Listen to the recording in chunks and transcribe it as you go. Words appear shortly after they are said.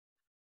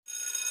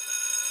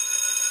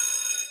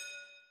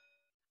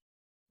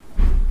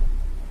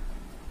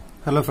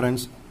Hello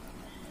friends,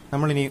 we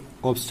will see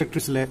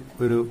Obstetrics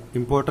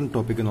important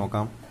topic.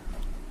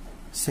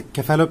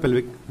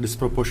 Cephalopelvic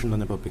Disproportion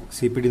topic,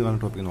 CPD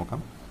topic.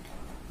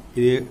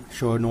 This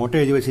is note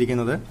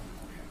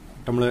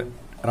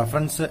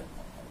reference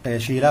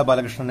Sheila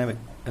Balakrishnan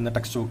in the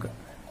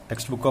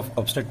textbook of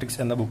Obstetrics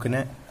and the book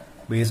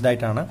based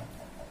on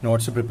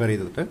notes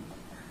prepare.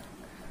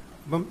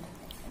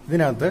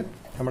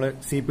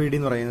 CPD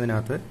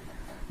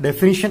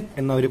definition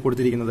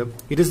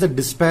it is the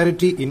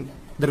disparity in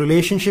the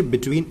relationship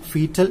between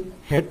fetal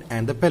head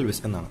and the pelvis.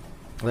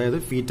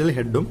 That fetal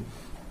headum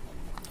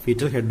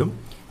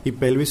this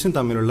pelvis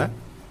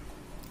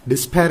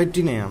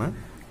disparity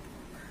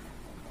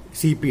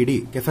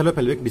CPD,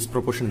 Cephalopelvic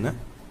Disproportion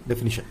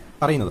definition.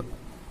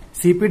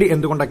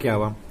 CPD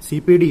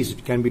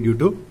CPD can be due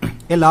to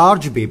a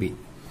large baby.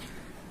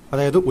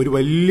 That is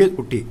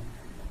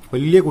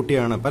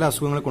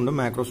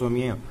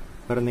macrosomia,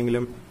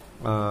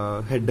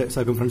 head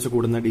circumference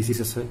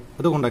diseases.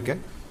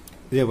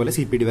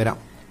 CPD vera.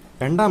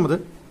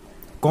 Rendamadu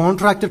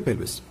contracted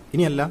pelvis.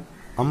 Ini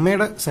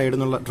ammയുടെ side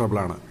എന്നുള്ള trouble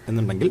ആണ്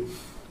എന്നുണ്ടെങ്കിൽ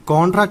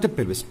contracted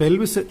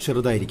pelvis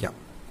ചെറുതായിരിക്കാം.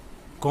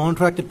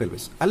 Contracted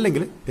pelvis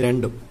അല്ലെങ്കിൽ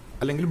രണ്ടും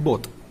അല്ലെങ്കിൽ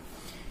both.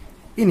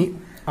 ഇനി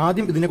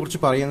ആദ്യം ഇതിനെക്കുറിച്ച്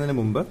പറയുന്നതിന്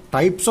മുമ്പ്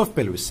types of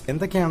pelvis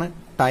എന്തൊക്കെയാണ്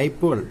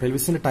ടൈപ്പുകൾ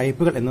pelvisന്റെ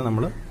ടൈപ്പുകൾ എന്ന്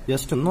നമ്മൾ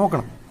ജസ്റ്റ്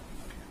നോക്കണം.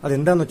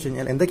 അതെന്താണെന്ന്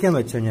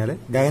വെച്ചുകഴിഞ്ഞാൽ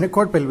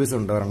ഗൈനക്കോയിഡ് pelvis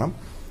ഉണ്ട് ഒരെണ്ണം,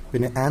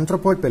 പിന്നെ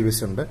ആന്ത്രോപോയിഡ് pelvis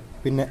ഉണ്ട്,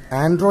 പിന്നെ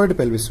ആൻഡ്രോയിഡ്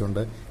pelvis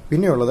ഉണ്ട്,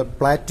 പിന്നെയുള്ളത്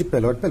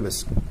പ്ലാറ്റിപെലോയിഡ് pelvis.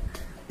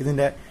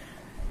 ഇതിന്റെ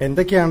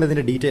എന്തൊക്കെയാണ്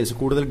ഇതിന്റെ ഡീറ്റെയിൽസ്,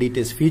 കൂടുതൽ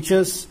ഡീറ്റെയിൽസ്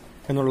ഫീച്ചേഴ്സ്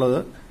എന്നുള്ളത്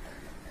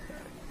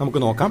നമുക്ക്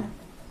നോക്കാം.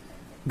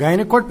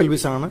 ഗൈനക്കോയിഡ്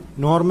pelvis ആണ്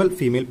നോർമൽ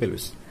ഫീമെയിൽ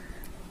pelvis.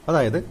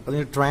 അതായത്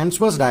അതിന്റെ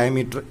transverse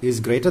diameter is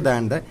greater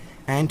than the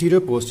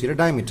anterior posterior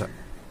diameter.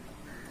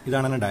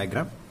 ഇതാണ് അതിന്റെ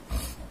ഡയഗ്രാം.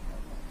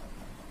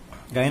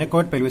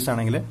 ഗൈനക്കോയിഡ് pelvis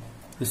ആണെങ്കിൽ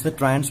is the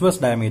transverse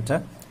diameter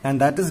and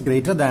that is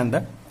greater than the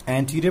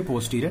anterior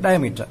posterior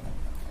diameter.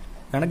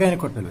 That is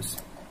gynecoid pelvis.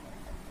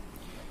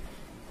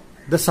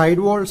 The side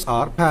walls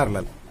are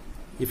parallel.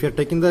 If you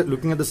are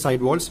looking at the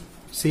side walls,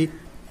 see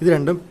these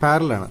are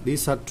parallel.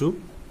 These are two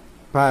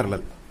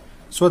parallel,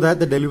 so that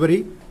the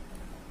delivery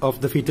of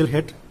the fetal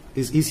head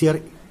is easier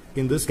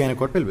in this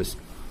gynecoid pelvis.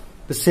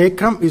 The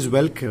sacrum is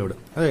well curved.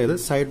 That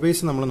is sideways.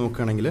 We look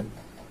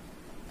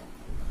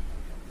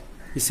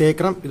the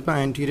sacrum is the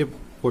anterior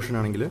portion.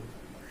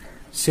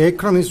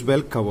 Sacrum is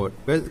well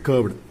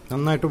curved.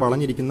 നന്നായിട്ട്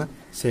വളഞ്ഞിരിക്കുന്ന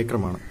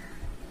സേക്രമാണ്.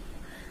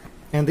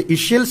 And the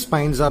ischial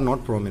spines are not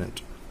prominent.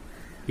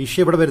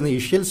 ഇവിടെ വരുന്ന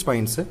ischial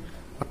spines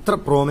അത്ര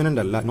prominent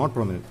അല്ല, not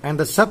prominent. And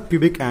the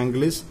subpubic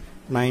angle is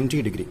 90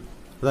 degree.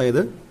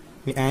 അതായത്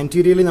ഈ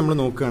anteriorly നമ്മൾ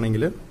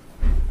നോക്കുകയാണെങ്കിൽ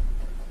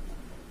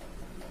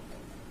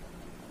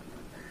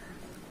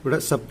ഇവിടെ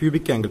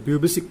subpubic angle,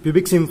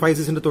 pubic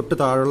symphysis തൊട്ട്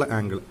താഴെയുള്ള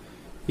ആംഗിൾ,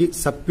 ഈ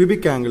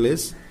subpubic angle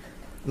is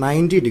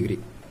 90 degree.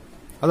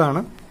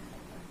 അതാണ്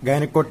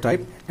gynecoid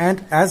type, and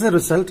as a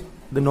result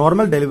the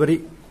normal delivery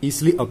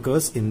easily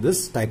occurs in this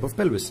type of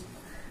pelvis.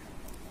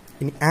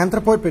 In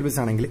anthropoid pelvis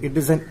it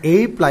is an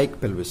ape-like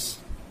pelvis,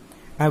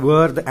 and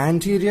where the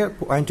anterior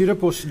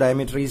posterior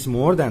diameter is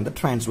more than the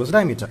transverse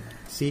diameter.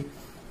 See,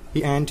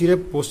 the anterior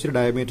posterior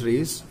diameter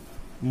is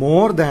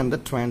more than the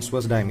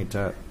transverse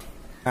diameter,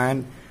 and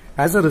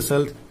as a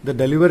result the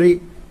delivery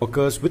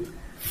occurs with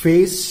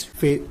face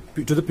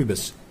to the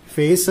pubis.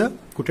 Face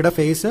കുട്ടിയുടെ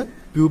face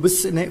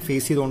പ്യൂബിസിനെ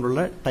face ചെയ്തുകൊണ്ടുള്ള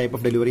type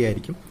of delivery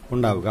ആയിരിക്കും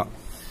ഉണ്ടാവുക.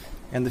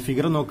 And the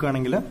figure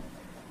നോക്കുകയാണെങ്കിൽ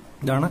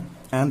ഇതാണ്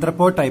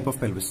ആന്ത്രോപോയിഡ് type of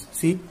pelvis.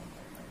 See,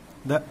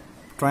 the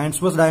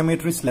transverse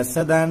diameter is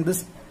lesser than this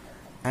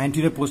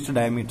anterior posterior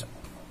diameter.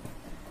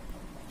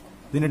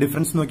 ഇതിന്റെ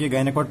difference നോക്കിയ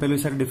ഗൈനക്കോയിഡ്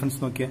pelvis ആയിട്ട് difference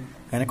നോക്കിയ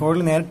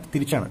ഗൈനക്കോയിഡിൽ നേരെ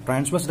തിരിച്ചാണ്.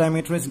 Transverse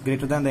diameter is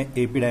greater than the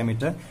AP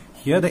diameter.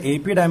 Here the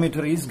AP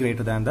diameter is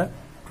greater than the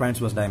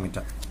transverse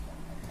diameter.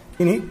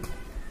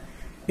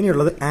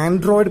 ഇനിയുള്ളത്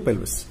Android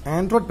pelvis.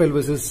 Android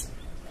pelvis is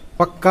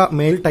pucca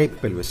mail type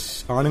pelvis,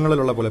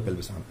 ആണുങ്ങളിലുള്ള പോലെ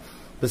pelvis ആണ്.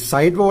 The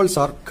side walls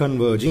are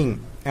converging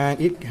and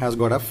it has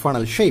got a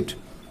funnel shaped.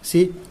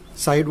 See,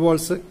 side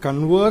walls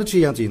converge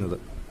ചെയ്യാൻ ചെയ്യുന്നത്.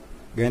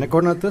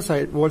 ഗൈനക്കോയിഡിനകത്ത്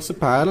side walls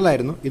parallel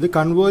ആയിരുന്നു, ഇത്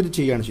converge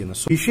ചെയ്യാണ് ചെയ്യുന്നത്.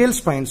 So, ischial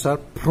spines are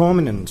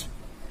prominent.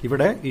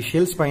 ഇവിടെ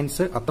ischial spines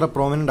അത്ര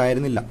prominent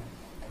ആയിരുന്നില്ല,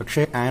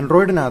 പക്ഷേ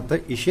ആൻഡ്രോയിഡിനകത്ത്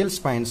ischial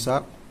spines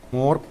are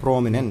more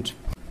prominent.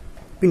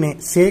 പിന്നെ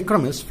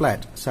sacrum is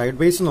flat.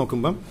 Sideways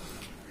നോക്കുമ്പം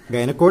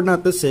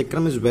ഗൈനക്കോയിഡിനകത്ത്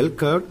sacrum is well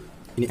curved.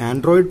 ഇനി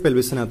Android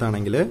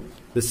പെൽവിസിനകത്താണെങ്കിൽ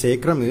the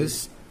sacrum is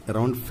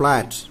around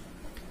flat.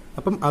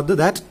 അപ്പം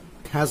that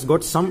has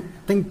got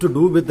something to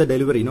do with the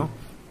delivery, no?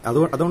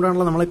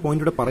 അതുകൊണ്ടാണല്ലോ നമ്മൾ ഈ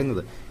പോയിന്റ് ഇവിടെ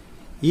പറയുന്നത്.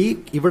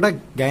 ഇവിടെ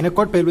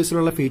ഗൈനക്കോയിഡ്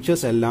പെൽവിസിലുള്ള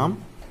ഫീച്ചേഴ്സ് എല്ലാം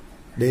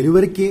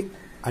ഡെലിവറിക്ക്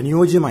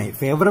അനുയോജ്യമായി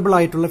ഫേവറബിൾ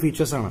ആയിട്ടുള്ള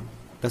ഫീച്ചേഴ്സ് ആണ്.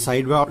 The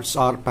side walls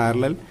are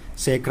parallel,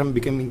 sacrum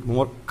becoming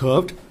more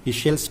curved,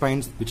 ischial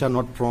spines which are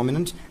not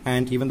prominent,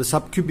 and even the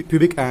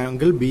subpubic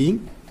angle being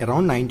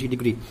around 90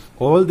 degree.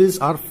 All these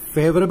are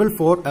favorable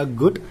for a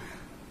good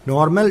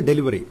normal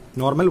delivery,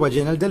 normal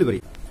vaginal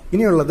delivery.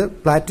 ഇനിയുള്ളത്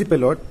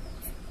പ്ലാറ്റിപെലോയിഡ്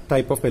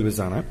type of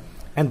pelvis ആണ്,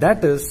 and that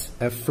is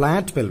a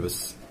flat pelvis.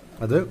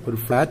 അത് ഒരു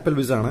flat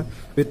pelvis ആണ്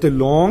with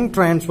long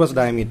transverse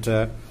diameter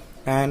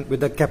and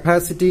with the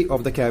capacity of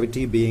the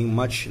cavity being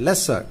much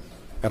lesser.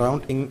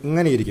 Around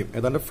ഇങ്ങനെ ഇരിക്കും,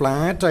 ഏതാണ്ട്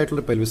flat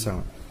ആയിട്ടുള്ള pelvis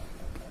ആണ്.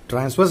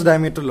 ട്രാൻസ്വേഴ്സ്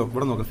ഡയമീറ്ററിലോ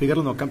ഇവിടെ നോക്കാം,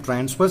 ഫിഗറിൽ നോക്കാം,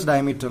 ട്രാൻസ്വേഴ്സ്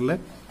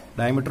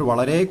ഡയമീറ്റർ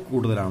വളരെ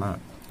കൂടുതലാണ്.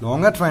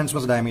 Longer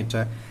transverse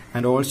diameter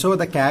and also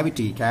the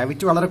cavity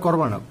വളരെ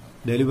കുറവാണ്.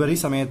 ഡെലിവറി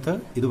സമയത്ത്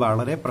ഇത്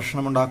വളരെ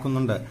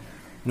പ്രശ്നമുണ്ടാക്കുന്നുണ്ട്.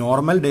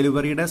 നോർമൽ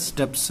ഡെലിവറിയുടെ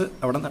സ്റ്റെപ്സ്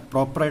അവിടെ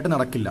പ്രോപ്പറായിട്ട്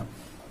നടക്കില്ല.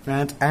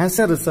 And as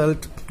A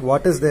result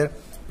what is there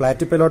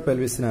പ്ലാറ്റിപെലോട്ട്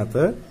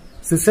പെൽവിസിനകത്ത്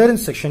caesarean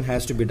section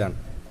has to be done.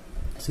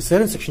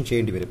 Caesarean section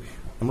ചെയ്യേണ്ടി വരും.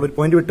 നമ്മളൊരു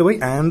പോയിന്റ് വിട്ടുപോയി.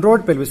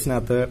 ആൻഡ്രോയിഡ്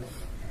പെൽവിസിനകത്ത്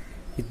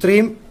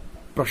ഇത്രയും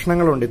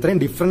പ്രശ്നങ്ങളുണ്ട്, ഇത്രയും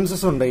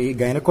ഡിഫറൻസസ് ഉണ്ട് ഈ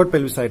ഗൈനക്കോഡ്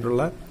പെൽവിസ്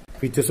ആയിട്ടുള്ള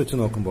ഫീച്ചേഴ്സ് വെച്ച്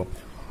നോക്കുമ്പോൾ.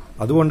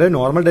 അതുകൊണ്ട്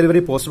നോർമൽ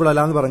ഡെലിവറി പോസിബിൾ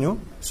അല്ല എന്ന് പറഞ്ഞു.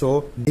 So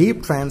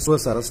deep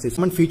transverse arrest is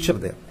one feature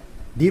there.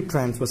 Deep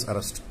transverse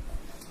arrest.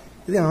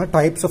 ഇതാണ്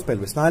types of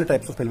pelvis. 4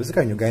 types of pelvis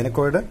കഴിഞ്ഞു.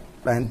 ഗൈനക്കോയിഡ്,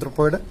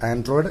 ആന്ത്രോപ്പോയിഡ്,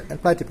 ആൻഡ്രോയിഡ് ആൻഡ്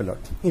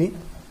പ്ലാറ്റിപെലോട്ട്. ഇനി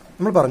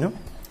നമ്മൾ പറഞ്ഞു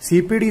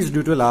CPD is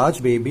due to a large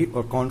baby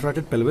or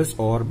contracted pelvis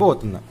or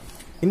both എന്ന്.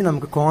 ഇനി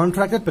നമുക്ക്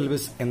contracted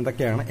pelvis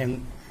എന്തൊക്കെയാണ്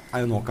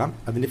അത് നോക്കാം,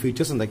 അതിന്റെ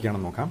ഫീച്ചേഴ്സ്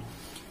എന്തൊക്കെയാണെന്ന് നോക്കാം.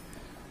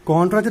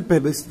 Contracted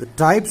pelvis, the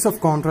types of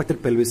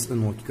contracted pelvis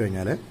എന്ന്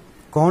നോക്കിക്കഴിഞ്ഞാൽ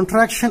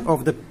contraction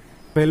of the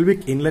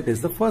pelvic inlet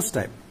is the first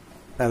type.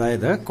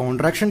 അതായത്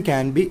contraction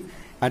can be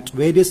at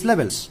various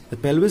levels. The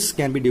pelvis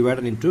can be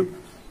divided in to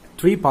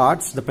 3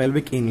 parts: the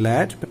pelvic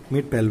inlet,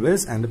 mid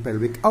pelvis and the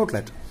pelvic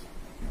outlet.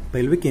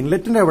 Pelvic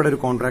inletന്റെ അവിടെ ഒരു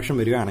contraction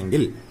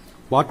വരികയാണെങ്കിൽ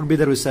what would be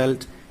the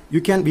result? We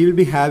will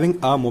be having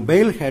a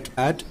mobile head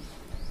at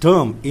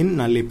term in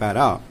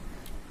nullipara.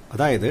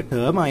 അതായത്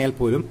term ആയാൽ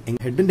പോലും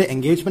ഹെഡിന്റെ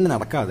engagement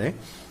നടക്കാതെ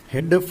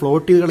head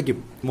float ചെയ്ത് കളിക്കും,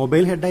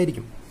 mobile head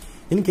ആയിരിക്കും.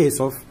 In case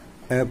of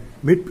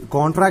mid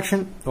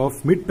contraction of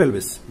mid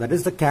pelvis, that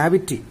is the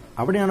cavity,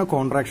 അവിടെയാണ്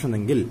contraction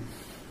എങ്കിൽ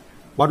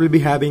what will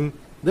be having?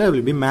 There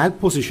will be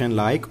malposition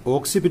like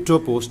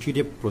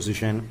occipito-posterior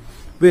position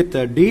with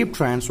a deep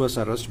transverse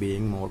arrest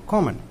being more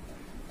common.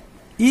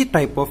 ഈ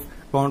type of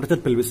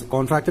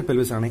contracted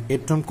pelvis ആണ്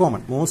ഏറ്റവും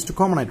most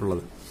common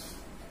ആയിട്ടുള്ളത്.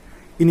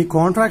 ഇനി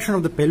contraction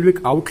of the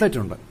pelvic outlet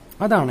ഉണ്ട്.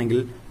 അതാണെങ്കിൽ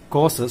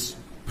causes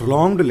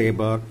prolonged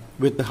labour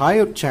with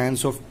higher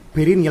chance of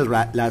perennial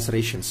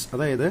ലാസറേഷൻസ്.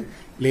 അതായത്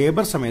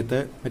labour സമയത്ത്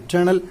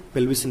maternal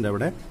പെൽവിസിന്റെ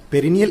അവിടെ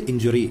പെരിനിയൽ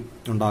ഇഞ്ചുറി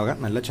ഉണ്ടാകാൻ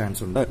നല്ല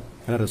ചാൻസ് ഉണ്ട്,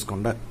 നല്ല റിസ്ക്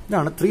ഉണ്ട്.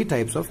 ഇതാണ് 3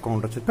 types of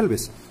contracted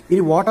pelvis.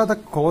 ഇനി what are the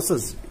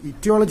causes,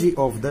 etiology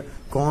of the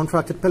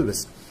contracted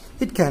pelvis?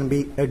 It can be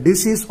a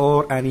disease or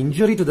an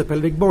injury to the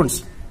pelvic bones,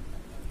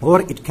 or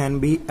it can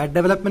be a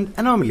development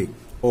anomaly,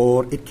 or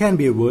it can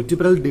be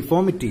vertebral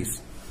deformities,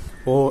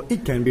 or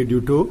it can be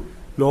due to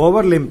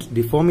lower limb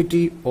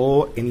deformity or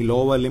any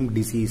lower limb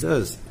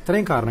diseases.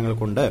 ഇത്രയും കാരണങ്ങൾ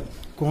കൊണ്ട്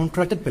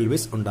contracted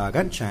pelvis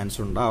ഉണ്ടാകാൻ chance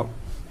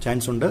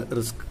ഉണ്ട്,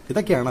 risk.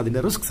 ഇതൊക്കെയാണ്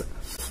അതിന്റെ risks.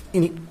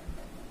 ഇനി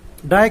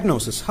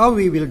diagnosis. How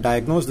we will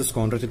diagnose this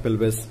contracted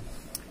pelvis?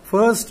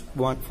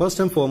 First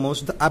and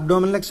foremost, the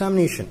abdominal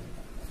examination.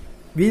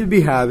 We will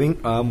be having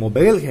a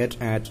mobile head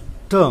at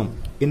term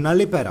in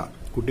nullipara.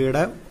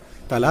 കുട്ടിയുടെ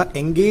തല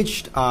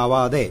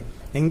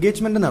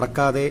എൻഗേജ്മെന്റ്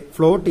നടക്കാതെ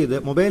float ചെയ്ത്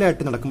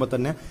മൊബൈലായിട്ട് നടക്കുമ്പോൾ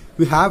തന്നെ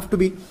we have to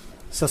be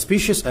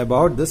suspicious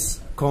about this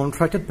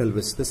contracted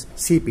pelvis, this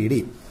CPD.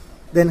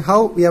 Then how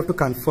we have to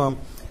confirm?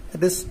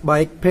 It is by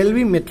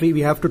pelvimetry.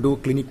 We have to do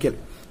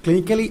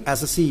clinically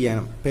assess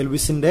ചെയ്യണം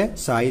pelvisന്റെ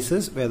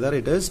sizes, whether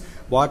it is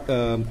what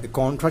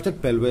contracted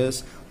pelvis,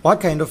 what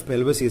kind of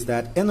pelvis is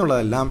that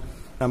എന്നുള്ളതെല്ലാം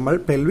നമ്മൾ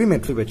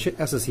pelvimetry വെച്ച്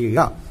assess ചെയ്യുക.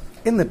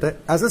 എന്നിട്ട്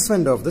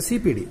assessment of the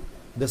CPD,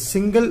 the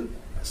single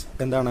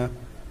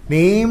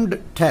named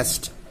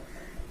test,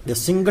 the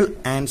single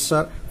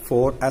answer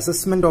for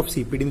assessment of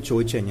CPD എന്ന്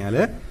ചോദിച്ചു കഴിഞ്ഞാൽ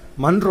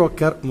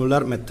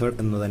Munroker-Muller method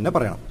എന്ന് തന്നെ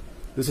പറയണം.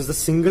 This is the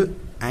single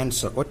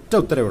answer, ഒറ്റ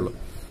ഉത്തരവേ ഉള്ളൂ.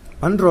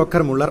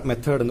 Munroker-Muller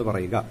method എന്ന്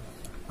പറയുക.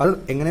 അത്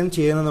എങ്ങനെയാണ്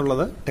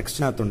ചെയ്യുന്നതെന്നുള്ളത്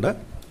ടെക്സ്റ്റിനകത്തുണ്ട്,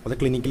 അത്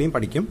ക്ലിനിക്കലിയും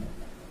പഠിക്കും.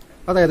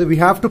 അതായത് we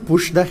have to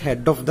push the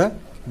head of the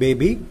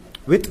baby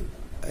with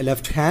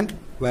left hand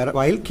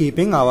while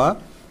keeping our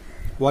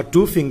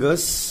 2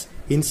 fingers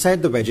inside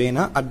the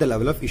vagina at the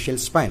level of ischial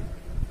spine,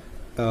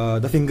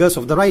 the fingers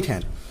of the right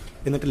hand.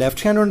 എന്നിട്ട്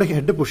left hand കൊണ്ട്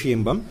head push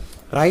ചെയ്യുമ്പം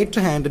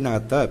right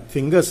ഹാൻഡിനകത്ത്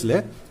ഫിംഗേഴ്സിൽ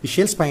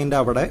ഇഷ്യൽ സ്പൈൻ്റെ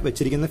അവിടെ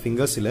വെച്ചിരിക്കുന്ന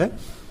ഫിംഗേഴ്സിൽ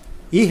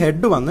ഈ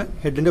head വന്ന്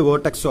ഹെഡിന്റെ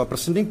വേർട്ടെക്സോ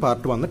presenting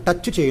part വന്ന്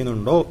touch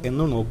ചെയ്യുന്നുണ്ടോ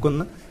എന്ന്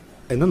നോക്കുന്ന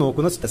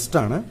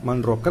ടെസ്റ്റാണ്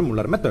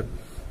Munroker-Muller method.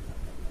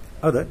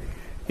 അത്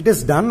it is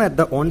done at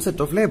the onset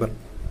of labor.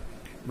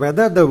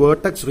 Whether the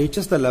vertex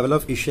reaches the level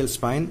of ischial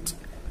spine,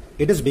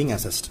 it is being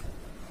assessed.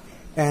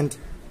 And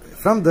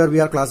from there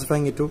we are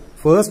classifying it to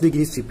first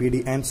degree CPD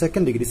and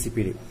second degree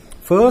CPD.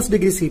 First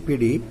degree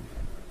CPD,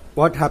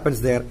 what happens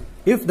there?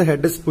 If the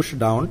head is pushed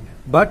down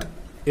but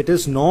it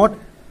is not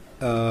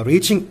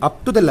reaching up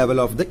to the level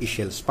of the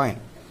ischial spine.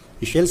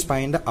 Ischial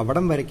spine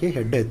അവിടം വരയ്ക്ക്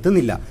head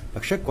എത്തുന്നില്ല,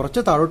 പക്ഷെ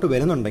കുറച്ച് താഴോട്ട്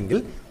വരുന്നുണ്ടെങ്കിൽ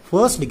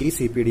first degree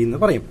CPD എന്ന്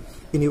പറയും.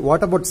 ഇനി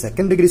what about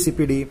second degree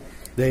CPD?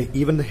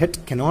 Even the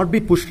head cannot be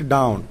pushed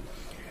down.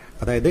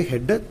 അതായത്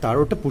ഹെഡ്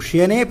താഴോട്ട് പുഷ്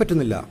ചെയ്യാനേ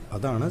പറ്റുന്നില്ല,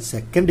 അതാണ്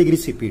second degree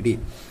CPD.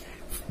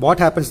 What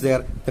happens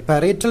there? The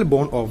parietal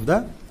bone of the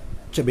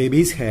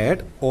baby's head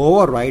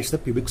overrides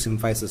the pubic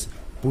symphysis.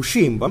 Push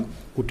ചെയ്യുമ്പം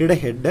കുട്ടിയുടെ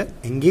head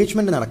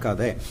engagement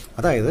നടക്കാതെ,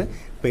 അതായത്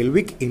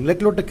pelvic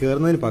ഇൻലെറ്റിലോട്ട്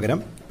കയറുന്നതിന് പകരം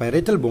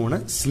പാരേറ്റൽ ബോണ്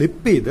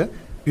സ്ലിപ്പ് ചെയ്ത്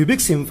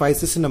പ്യൂബിക്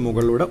സിംഫൈസിന്റെ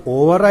മുകളിലൂടെ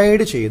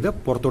ഓവർറൈഡ് ചെയ്ത്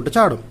പുറത്തോട്ട്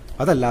ചാടും.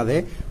 അതല്ലാതെ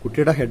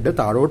കുട്ടിയുടെ ഹെഡ്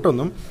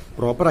താഴോട്ടൊന്നും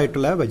പ്രോപ്പർ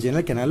ആയിട്ടുള്ള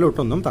വെജിനൽ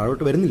കനാലിലോട്ടൊന്നും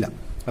താഴോട്ട് വരുന്നില്ല.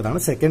 അതാണ്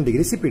സെക്കൻഡ്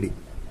ഡിഗ്രി CPD.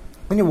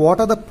 ഇനി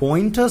what are the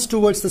pointers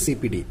towards the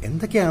CPD?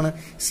 എന്തൊക്കെയാണ്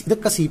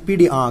ഇതൊക്കെ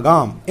CPD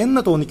ആകാം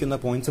എന്ന് തോന്നിക്കുന്ന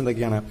പോയിന്റ്സ്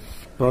എന്തൊക്കെയാണ്?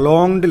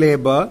 Prolonged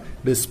labour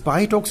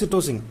despite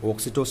oxytocin.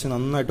 Oxytocin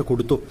നന്നായിട്ട്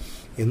കൊടുത്തു,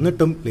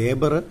 എന്നിട്ടും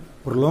ലേബർ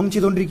പ്രൊലോങ്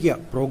ചെയ്തുകൊണ്ടിരിക്കുക,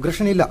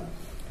 പ്രോഗ്രഷൻ ഇല്ല.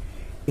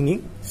 ഇനി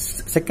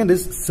second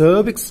is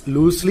cervix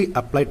loosely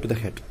applied to the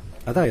head.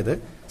 അതായത്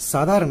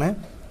സാധാരണ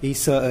ഈ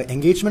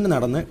എൻഗേജ്മെന്റ്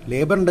നടന്ന്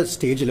ലേബറിന്റെ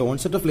സ്റ്റേജിൽ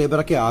ഓൺസെറ്റ് ഓഫ് ലേബർ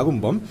ഒക്കെ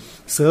ആകുമ്പം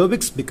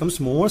cervix becomes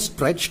more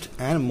stretched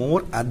and more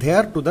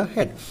അധെയർ to the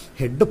head.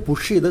 Head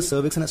push ചെയ്ത്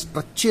സെർവിക്സിനെ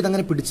സ്ട്രെച്ച് ചെയ്ത്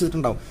അങ്ങനെ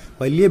പിടിച്ചിട്ടുണ്ടാവും.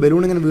 വലിയ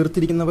ബലൂൺ ഇങ്ങനെ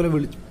വീർത്തിരിക്കുന്ന പോലെ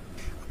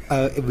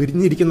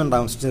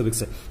വിരിഞ്ഞിരിക്കുന്നുണ്ടാവും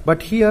cervix.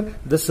 But here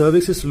the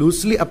cervix is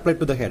loosely applied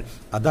to the head.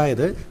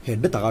 അതായത്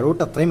ഹെഡ്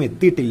താഴോട്ട് അത്രയും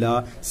എത്തിയിട്ടില്ല,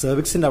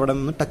 സെർവിക്സിന്റെ അവിടെ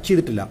നിന്ന് ടച്ച്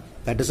ചെയ്തിട്ടില്ല.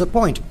 That is A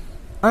point.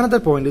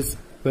 Another point is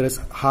there is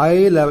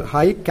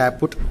high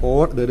caput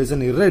or there is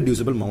an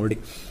irreducible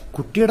molding.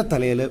 കുട്ടിയുടെ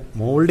തലയിൽ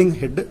മോൾഡിംഗ്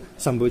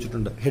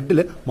ഹെഡിൽ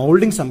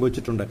മൗൾഡിംഗ്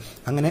സംഭവിച്ചിട്ടുണ്ട്.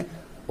 അങ്ങനെ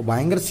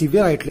ഭയങ്കര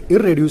സിവിയർ ആയിട്ടുള്ള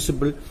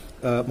ഇറെഡ്യൂസിബിൾ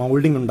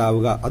മൗൾഡിംഗ്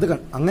ഉണ്ടാവുക, അത്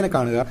അങ്ങനെ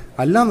കാണുക.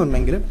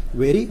 അല്ലാന്നുണ്ടെങ്കിൽ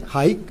വെരി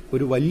ഹൈ,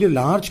 ഒരു വലിയ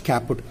ലാർജ്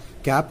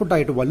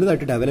ക്യാപ്പുട്ടായിട്ട്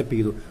വലുതായിട്ട് ഡെവലപ്പ്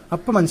ചെയ്തു.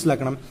 അപ്പം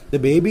മനസ്സിലാക്കണം,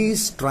 the baby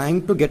is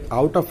trying to get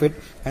out of it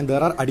and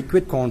there are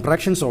adequate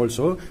contractions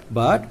also,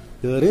 but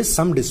there is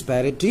some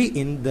disparity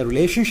in the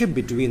relationship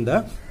between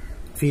the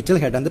fetal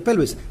head and the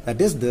pelvis.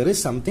 That is, there is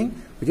something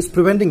which is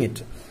preventing it.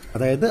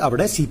 അതായത്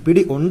അവിടെ CPD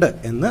ഉണ്ട്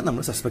എന്ന്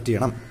നമ്മൾ suspect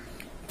ചെയ്യണം.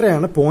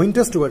 ഇത്രയാണ്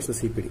pointers towards the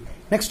CPD.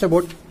 Next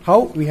about how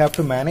we have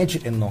to manage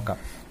it എന്ന് നോക്കാം.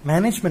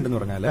 Management എന്ന്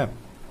പറഞ്ഞാൽ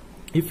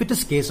if it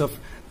is case of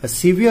A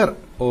severe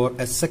or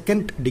A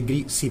second degree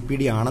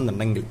CPD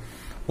ആണെന്നുണ്ടെങ്കിൽ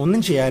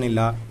ഒന്നും ചെയ്യാനില്ല,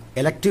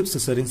 എലക്ടീവ്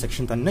സിസേറിയൻ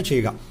സെക്ഷൻ തന്നെ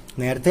ചെയ്യുക.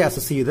 നേരത്തെ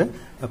അസസ് ചെയ്ത്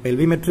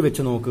പെൽവിമെട്രി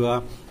വെച്ച് നോക്കുക,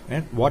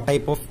 വാട്ട്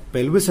ടൈപ്പ് ഓഫ്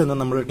പെൽവിസ് എന്ന്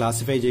നമ്മൾ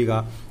ക്ലാസിഫൈ ചെയ്യുക.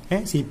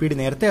 CPD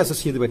നേരത്തെ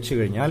അസസ് ചെയ്ത് വെച്ച്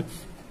കഴിഞ്ഞാൽ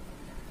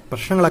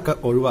പ്രശ്നങ്ങളൊക്കെ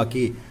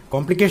ഒഴിവാക്കി,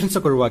 കോംപ്ലിക്കേഷൻസ്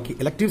ഒക്കെ ഒഴിവാക്കി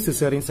എലക്ടീവ്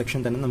സിസേറിയൻ സെക്ഷൻ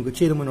തന്നെ നമുക്ക്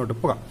ചെയ്ത് മുന്നോട്ട്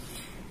പോകാം.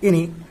 ഇനി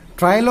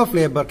trial of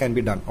labour can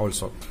be done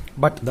also,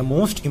 but the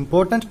most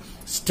important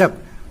step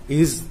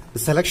is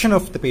the selection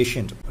of the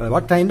patient.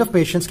 What kind of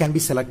patients can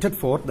be selected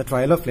for the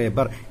trial of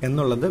labour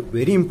എന്നുള്ളത്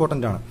very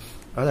important ആണ്.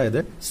 അതായത്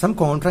some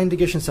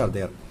കോൺട്രാഇൻഡിക്കേഷൻസ് are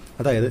there.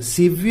 അതായത്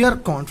severe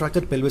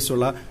contracted pelvis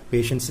ഉള്ള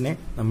പേഷ്യൻസിനെ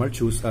നമ്മൾ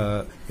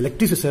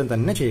elective caesarean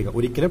തന്നെ ചെയ്യുക,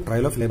 ഒരിക്കലും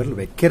trial of ലേബറിൽ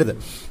വെക്കരുത്.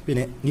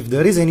 പിന്നെ if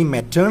there is any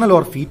maternal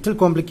or fetal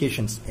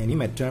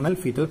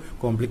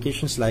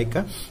complications like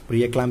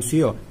pre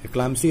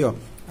എക്ലാംസിയോ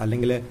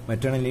അല്ലെങ്കിൽ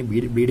മെറ്റേണൽ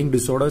ബ്ലീഡിംഗ്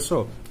ഡിസോർഡേഴ്സോ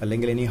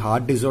അല്ലെങ്കിൽ ഇനി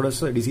ഹാർട്ട്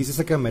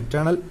ഡിസീസസ് ഒക്കെ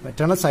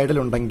മെറ്റേണൽ സൈഡിൽ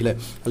ഉണ്ടെങ്കിൽ,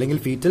 അല്ലെങ്കിൽ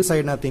ഫീറ്റൽ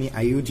സൈഡിനകത്ത് ഇനി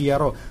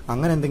IUGR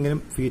അങ്ങനെ എന്തെങ്കിലും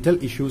ഫീറ്റൽ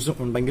ഇഷ്യൂസും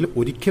ഉണ്ടെങ്കിൽ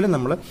ഒരിക്കലും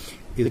നമ്മൾ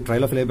ഇത്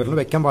ട്രയൽ ഓഫ് ലേബറിൽ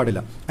വെക്കാൻ പാടില്ല.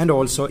 And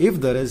also if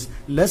there is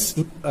less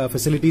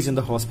facilities in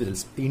the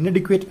hospitals,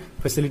 inadequate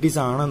facilities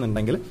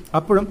ആണെന്നുണ്ടെങ്കിൽ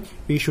അപ്പോഴും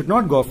we should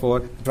not go for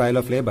trial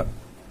of labour.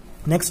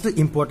 Next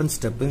important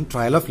step in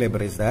trial of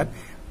labour is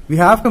that we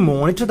have to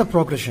monitor the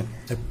progression.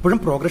 എപ്പോഴും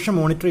progression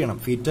monitor ചെയ്യണം.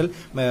 Fetal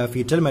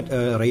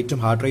റേറ്റും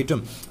heart റേറ്റും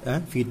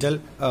fetal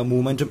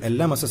മൂവ്മെന്റും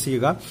എല്ലാം assess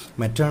ചെയ്യുക,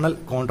 maternal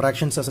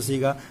contractions assess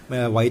ചെയ്യുക,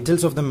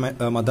 vitals of the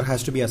mother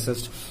has to be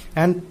assessed,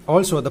 and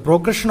also the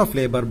progression of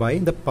labour by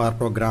the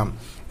പാർട്ടോഗ്രാം,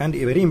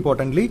 and very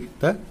importantly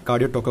the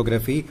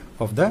കാർഡിയോടോക്കോഗ്രഫി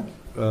of the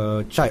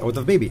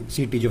baby,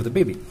 CTG of the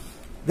baby.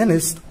 Then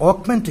is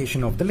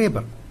augmentation of the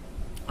labor.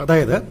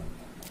 അതായത്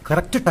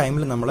correct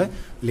ടൈമിൽ നമ്മൾ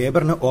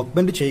ലേബറിനെ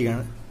augment ചെയ്യുക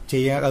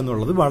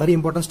എന്നുള്ളത് വളരെ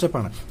important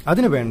സ്റ്റെപ്പാണ്.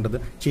 അതിന്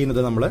ചെയ്യുന്നത്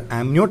നമ്മൾ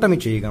ആംനിയോട്ടമി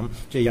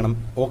ചെയ്യണം,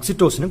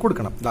 ഓക്സിറ്റോസിനും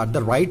കൊടുക്കണം. At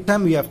the right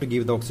time we have to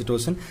give the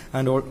oxytocin,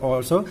 and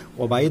also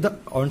by the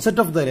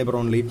onset of the labour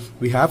only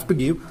we have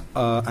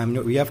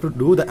to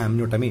do the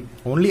ആംനിയോട്ടമി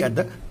only at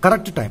the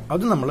correct time.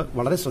 അത് നമ്മൾ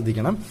വളരെ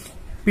ശ്രദ്ധിക്കണം.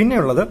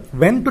 പിന്നെയുള്ളത്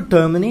when to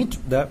terminate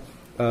the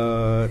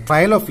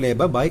trial of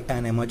labor by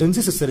an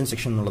emergency cesarean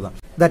section എന്നുള്ളതാണ്.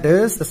 That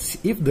is,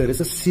 if there is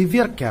a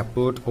severe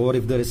caput or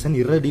if there is an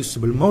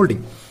irreducible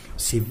molding.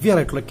 Severe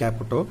ആയിട്ടുള്ള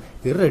ക്യാപ്പിട്ടോ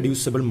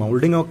irreducible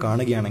മൗൾഡിങ്ങോ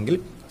കാണുകയാണെങ്കിൽ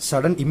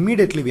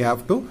immediately we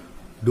have to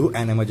do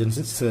an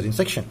emergency cesarean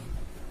section.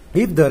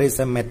 If there is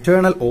a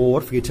maternal or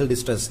fetal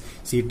distress,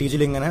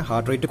 CTG ഇങ്ങനെ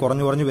heart rate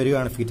കുറഞ്ഞു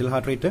വരികയാണ്, foetal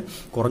heart rate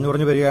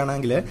കുറഞ്ഞു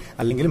വരികയാണെങ്കിൽ,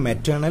 അല്ലെങ്കിൽ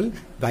maternal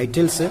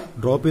vitals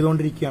drop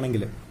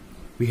ചെയ്തുകൊണ്ടിരിക്കുകയാണെങ്കിൽ,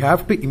 we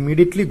have to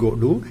immediately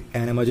do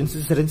an emergency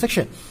cesarean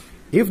section.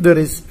 If there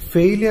is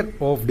failure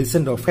of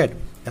descent of head,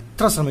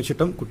 എത്ര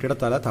ശ്രമിച്ചിട്ടും കുട്ടിയുടെ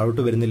തല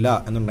താഴോട്ട് വരുന്നില്ല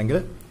എന്നുണ്ടെങ്കിൽ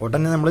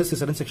ഉടനെ നമ്മൾ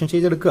സിസേറിയൻ സെക്ഷൻ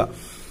ചെയ്തെടുക്കുക.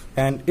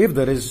 And if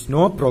there is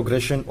no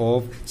progression of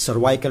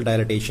cervical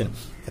dilatation,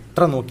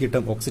 എത്ര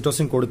നോക്കിയിട്ടും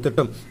ഓക്സിറ്റോസിൻ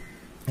കൊടുത്തിട്ടും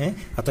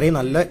അത്രയും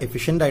നല്ല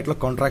എഫിഷ്യന്റ് ആയിട്ടുള്ള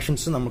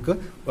കോൺട്രാക്ഷൻസ്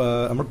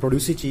നമ്മൾ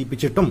പ്രൊഡ്യൂസ്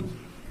ചെയ്യിപ്പിച്ചിട്ടും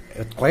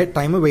കുറെ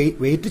ടൈം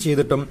വെയിറ്റ്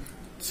ചെയ്തിട്ടും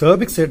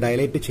സെർവിക്സ്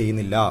ഡയലേറ്റ്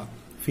ചെയ്യുന്നില്ല,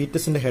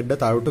 ഫീറ്റസിന്റെ ഹെഡ്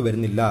താഴോട്ട്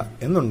വരുന്നില്ല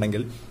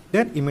എന്നുണ്ടെങ്കിൽ,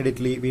 then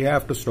immediately we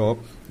have to stop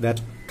that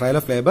trial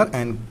of labor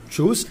and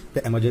choose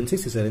the emergency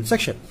cesarean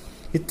section.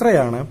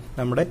 ഇത്രയാണ്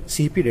നമ്മുടെ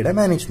CPDയുടെ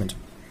മാനേജ്മെന്റ്.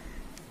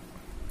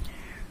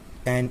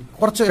 ആൻഡ്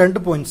കുറച്ച്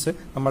 2 പോയിന്റ്സ്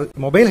നമ്മൾ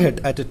mobile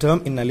head at term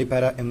in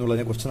നള്ളിപ്പാര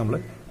എന്നുള്ളതിനെ കുറിച്ച് നമ്മൾ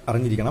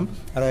അറിഞ്ഞിരിക്കണം.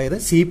 അതായത്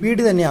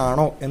CPD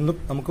തന്നെയാണോ എന്ന്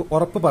നമുക്ക്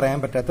ഉറപ്പ് പറയാൻ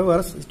പറ്റാത്ത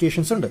വേറെ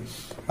സിറ്റുവേഷൻസ് ഉണ്ട്.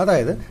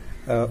 അതായത്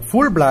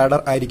ഫുൾ ബ്ലാഡർ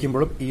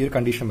ആയിരിക്കുമ്പോഴും ഈ ഒരു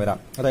കണ്ടീഷൻ വരാം.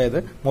 അതായത്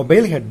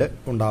മൊബൈൽ ഹെഡ്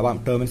ഉണ്ടാവാം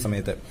ടേമിന്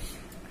സമയത്ത്.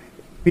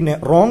 പിന്നെ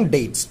റോങ്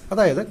ഡേറ്റ്സ്,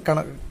 അതായത്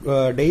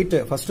ഡേറ്റ്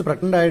ഫസ്റ്റ്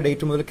പ്രഗ്നന്റ് ആയ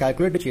ഡേറ്റ് മുതൽ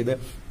കാൽക്കുലേറ്റ് ചെയ്ത്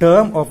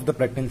ടേം ഓഫ് ദ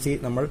പ്രഗ്നൻസി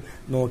നമ്മൾ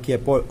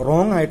നോക്കിയപ്പോൾ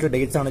റോങ് ആയിട്ടുള്ള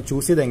ഡേറ്റ്സ് ആണ്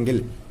ചൂസ് ചെയ്തെങ്കിൽ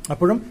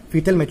അപ്പോഴും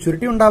ഫീറ്റൽ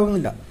മെച്യൂരിറ്റി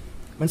ഉണ്ടാവുന്നില്ല.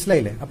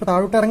 മനസ്സിലായില്ലേ? അപ്പൊ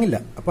താഴോട്ട് ഇറങ്ങില്ല.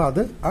 അപ്പൊ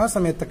അത് ആ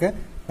സമയത്തൊക്കെ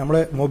നമ്മൾ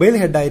മൊബൈൽ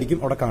ഹെഡ് ആയിരിക്കും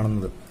അവിടെ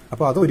കാണുന്നത്.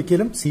 അപ്പോൾ അത്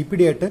ഒരിക്കലും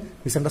CPD ആയിട്ട്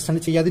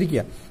മിസ്അണ്ടർസ്റ്റാൻഡ്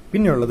ചെയ്യാതിരിക്കുക.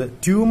 പിന്നെയുള്ളത്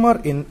tumour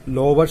in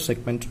lower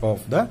segment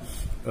of the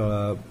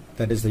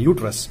that is the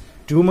uterus.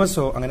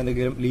 ട്യൂമേഴ്സോ അങ്ങനെ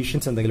എന്തെങ്കിലും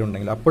ലീഷൻസ് എന്തെങ്കിലും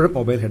ഉണ്ടെങ്കിൽ അപ്പോഴും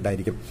മൊബൈൽ ഹെഡ്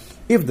ആയിരിക്കും.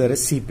 ഇഫ് ദർ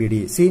ഇസ് CPD,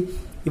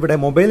 ഇവിടെ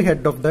mobile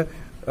head of the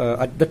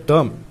at the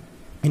term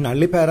in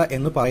നള്ളിപ്പാര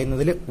എന്ന്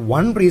പറയുന്നതിൽ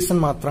 1 റീസൺ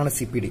മാത്രമാണ്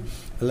CPD.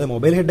 അതായത്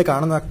മൊബൈൽ ഹെഡ്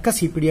കാണുന്നതൊക്കെ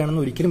CPD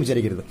ആണെന്ന് ഒരിക്കലും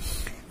വിചാരിക്കരുത്.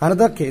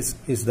 Another case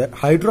is the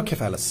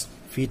ഹൈഡ്രോകെഫാലസ്.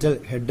 Fetal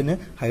ഹെഡിന്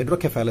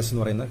ഹൈഡ്രോകെഫാലസ്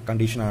എന്ന് പറയുന്ന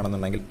കണ്ടീഷൻ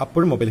ആണെന്നുണ്ടെങ്കിൽ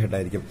അപ്പോഴും മൊബൈൽ ഹെഡ്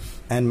ആയിരിക്കും.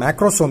 ആൻഡ്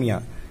മാക്രോസോമിയ.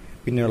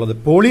 പിന്നെയുള്ളത്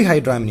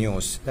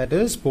പോളിഹൈഡ്രാമിനിയോസ്.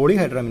 ദാറ്റ് ഈസ്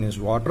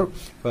പോളിഹൈഡ്രാമിനിയോസ് വാട്ടർ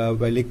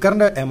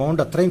ലിക്കറിന്റെ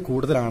എമൗണ്ട് അത്രയും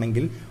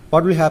കൂടുതലാണെങ്കിൽ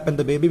what will happen?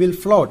 The baby will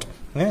float,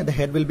 the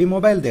head will be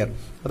mobile there.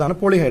 അതാണ്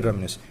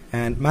പോളിഹൈഡ്രാമിനിയോസ്.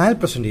 ആൻഡ് മാൽ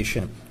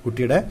പ്രസന്റേഷൻ,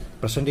 കുട്ടിയുടെ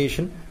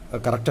പ്രസന്റേഷൻ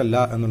കറക്റ്റ് അല്ല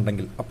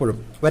എന്നുണ്ടെങ്കിൽ അപ്പോഴും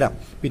വരാം.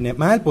 പിന്നെ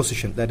മാൽ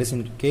position, that is in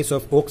case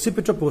of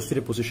ഓക്സിപിറ്റോ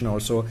posterior position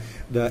also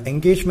the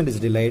engagement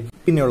is delayed.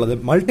 പിന്നെയുള്ളത്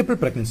multiple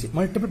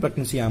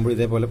pregnancy ആകുമ്പോൾ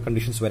ഇതേപോലെ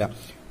കണ്ടീഷൻസ് വരാം.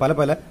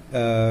 പല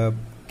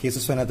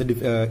കേസസ് അതിനകത്ത്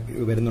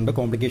വരുന്നുണ്ട്.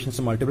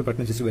 കോംപ്ലിക്കേഷൻസ് മൾട്ടിപ്പിൾ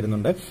പ്രഗ്നൻസീസ്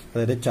വരുന്നുണ്ട്.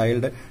 അതായത്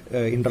ചൈൽഡ്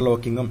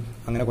ഇന്റർലോക്കിങ്ങും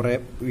അങ്ങനെ കുറെ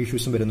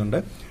ഇഷ്യൂസും വരുന്നുണ്ട്.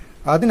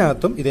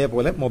 അതിനകത്തും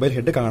ഇതേപോലെ മൊബൈൽ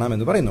ഹെഡ്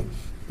കാണാമെന്ന് പറയുന്നു.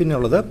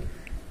 പിന്നെയുള്ളത്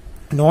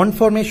non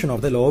formation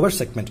of the lower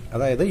segment,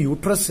 അതായത്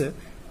uterus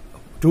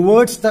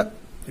towards the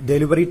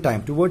delivery time,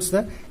 towards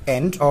the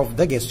end of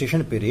the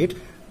gestation period,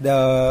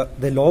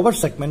 the lower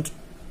segment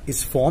is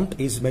formed,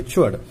 is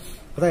matured.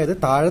 അതായത്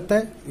താഴത്തെ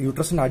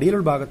യൂട്രസിന്റെ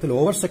അടിയിലുള്ള ഭാഗത്ത്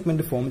ലോവർ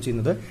സെഗ്മെന്റ് ഫോം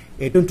ചെയ്യുന്നത്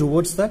ഏറ്റവും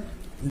ടുവേർഡ്സ് ദ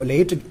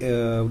ലേറ്റ്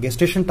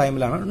ഗസ്റ്റേഷൻ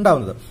ടൈമിലാണ്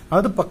ഉണ്ടാവുന്നത്.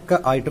 അത് പക്ക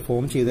ആയിട്ട്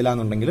ഫോം ചെയ്തില്ല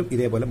എന്നുണ്ടെങ്കിലും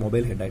ഇതേപോലെ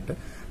മൊബൈൽ ഹെഡ് ആയിട്ട്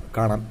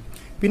കാണാം.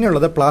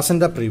 പിന്നെയുള്ളത്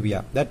placenta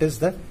praevia, that is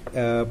the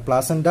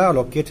placenta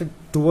located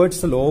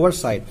towards the lower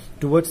side,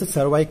 towards the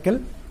cervical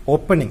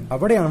opening.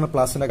 അവിടെയാണ്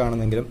placenta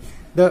കാണുന്നതെങ്കിലും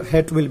the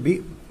head will be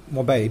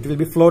mobile, it will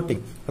be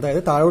floating. അതായത്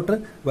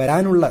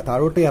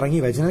താഴോട്ട് ഇറങ്ങി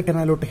വെജനൽ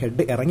കനാലോട്ട്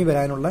ഹെഡ് ഇറങ്ങി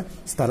വരാനുള്ള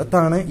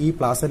സ്ഥലത്താണ് ഈ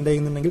പ്ലാസന്റ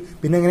എന്നുണ്ടെങ്കിൽ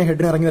പിന്നെ എങ്ങനെ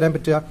ഹെഡിന് ഇറങ്ങി വരാൻ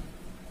പറ്റുക?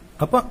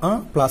 അപ്പൊ ആ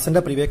placenta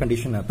praevia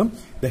കണ്ടീഷനകത്തും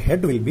the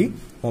head will be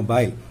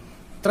mobile.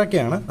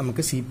 ഇത്രയൊക്കെയാണ്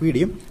നമുക്ക്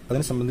CPDയും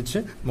അതിനെ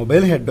സംബന്ധിച്ച്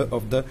mobile head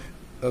of the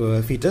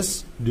foetus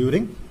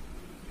during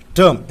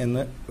term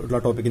എന്നുള്ള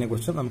ടോപ്പിക്കിനെ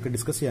കുറിച്ച് നമുക്ക്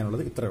ഡിസ്കസ്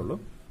ചെയ്യാനുള്ളത്. ഇത്രയേ ഉള്ളൂ.